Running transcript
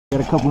Got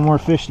a couple more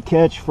fish to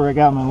catch before I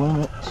got my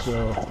limit,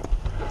 so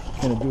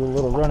gonna do a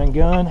little run and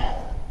gun.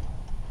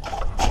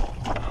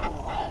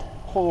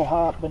 Whole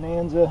hop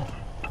bonanza.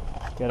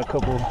 Got a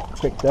couple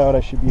picked out.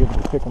 I should be able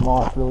to pick them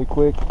off really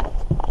quick.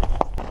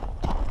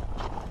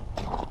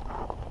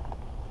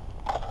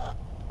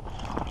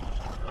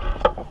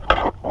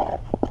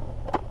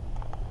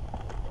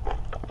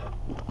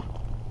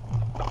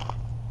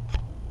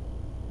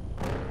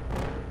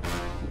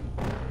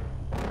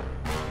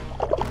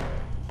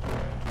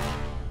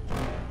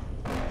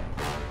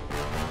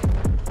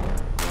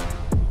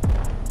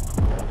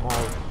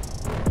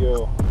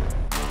 Go.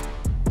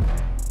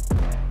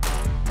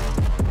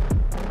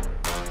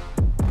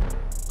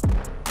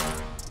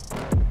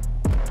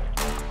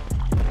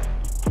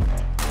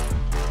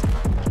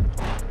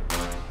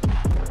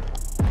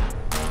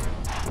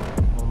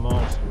 A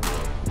monster.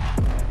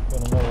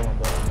 Got another one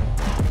down there.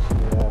 See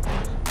what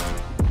happens.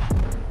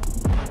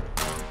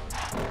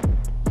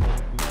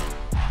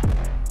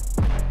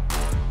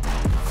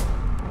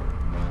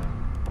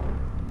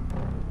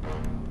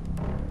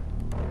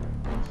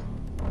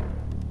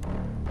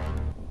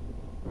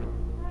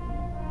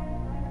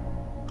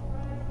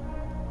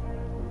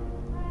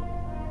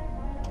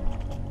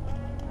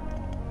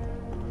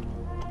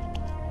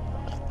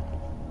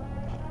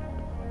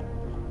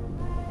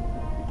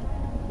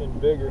 Getting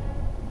bigger.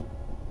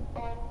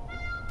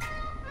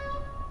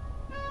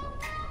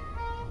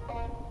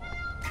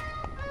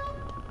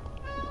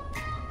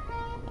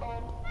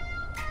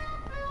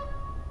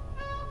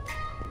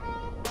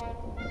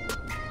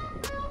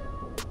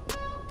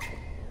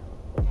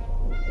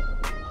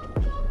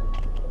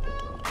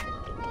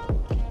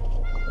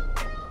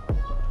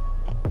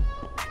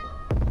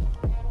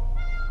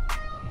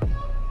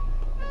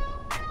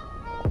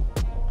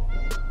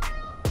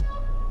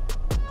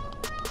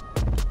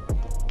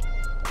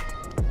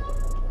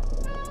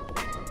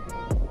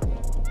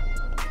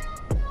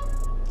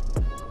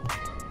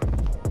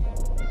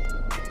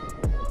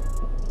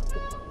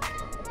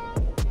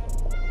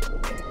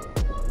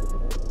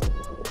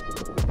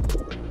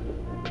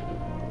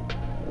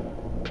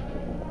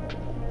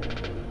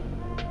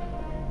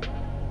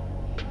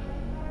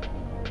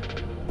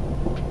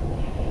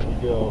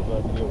 Go,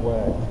 about to get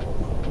whacked.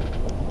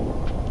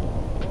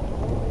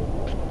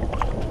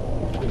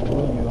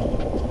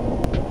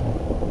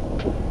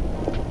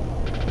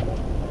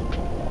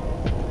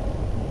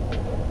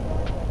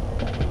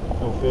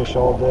 No fish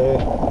all day,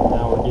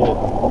 now we're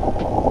getting.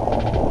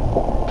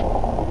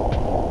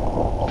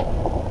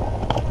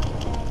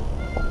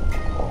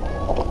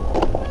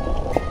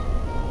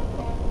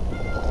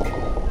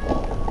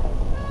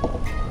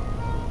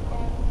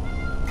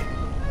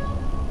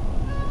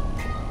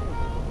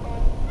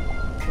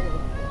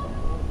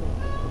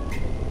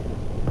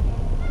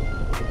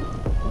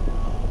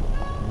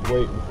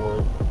 Waiting for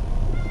it.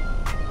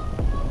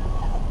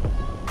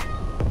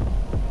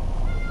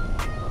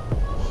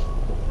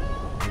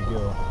 There we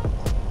go.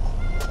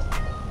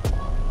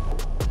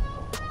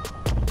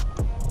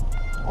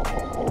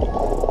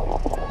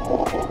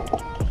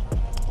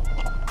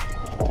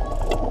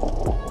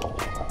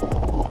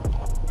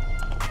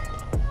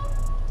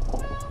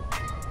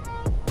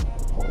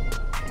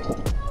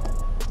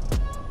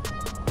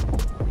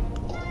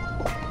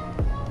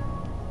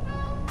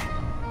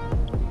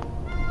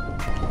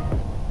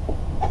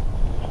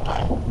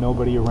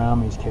 Nobody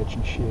around me is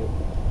catching shit.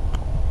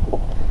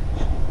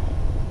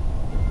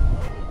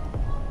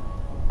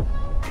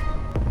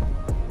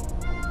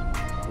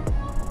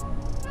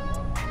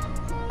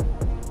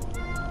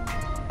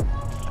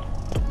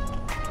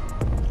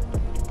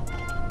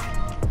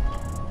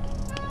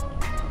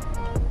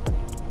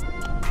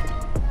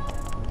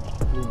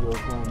 Here we go,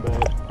 going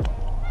back.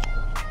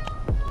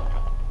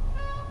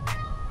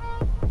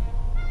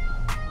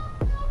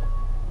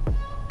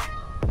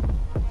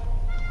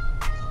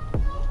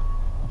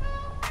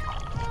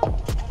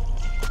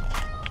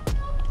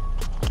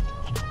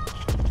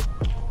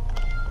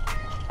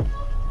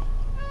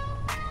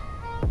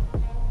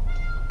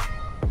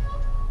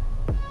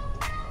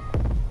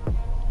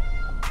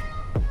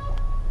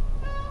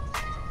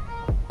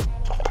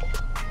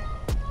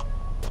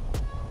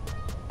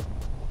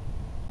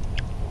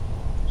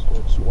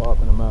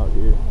 Swapping them out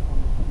here.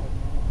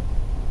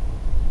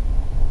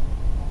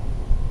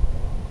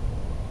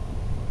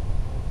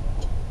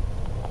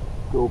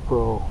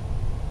 GoPro,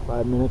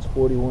 5 minutes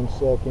 41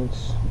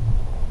 seconds,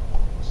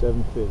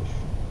 7 fish.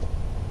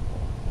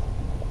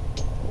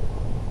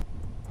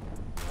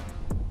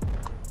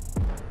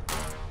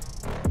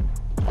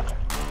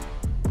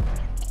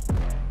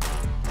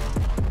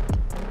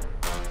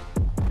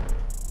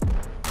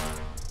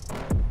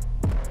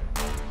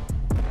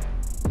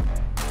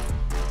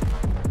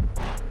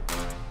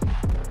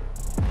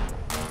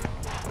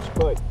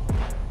 Spike.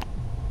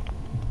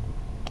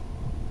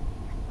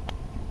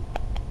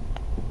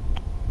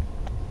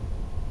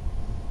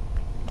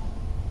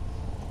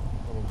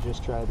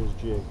 Just try this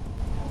jig.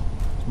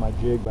 It's my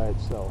jig by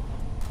itself.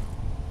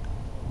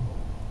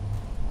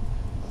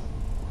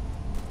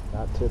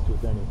 Not tipped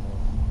with anything.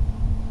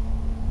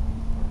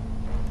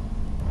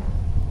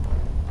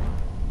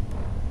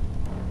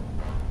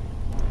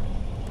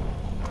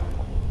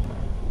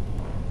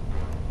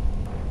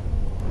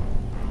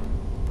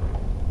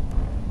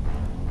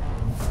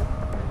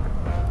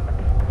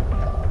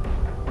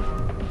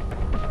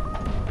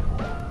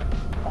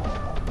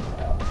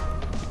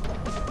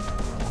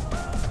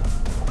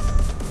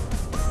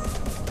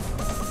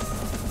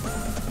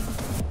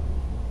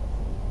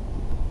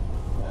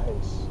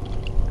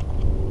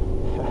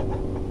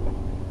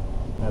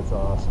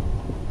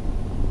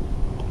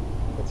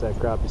 That's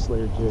that crappie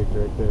slayer jig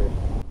right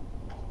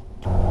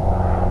there.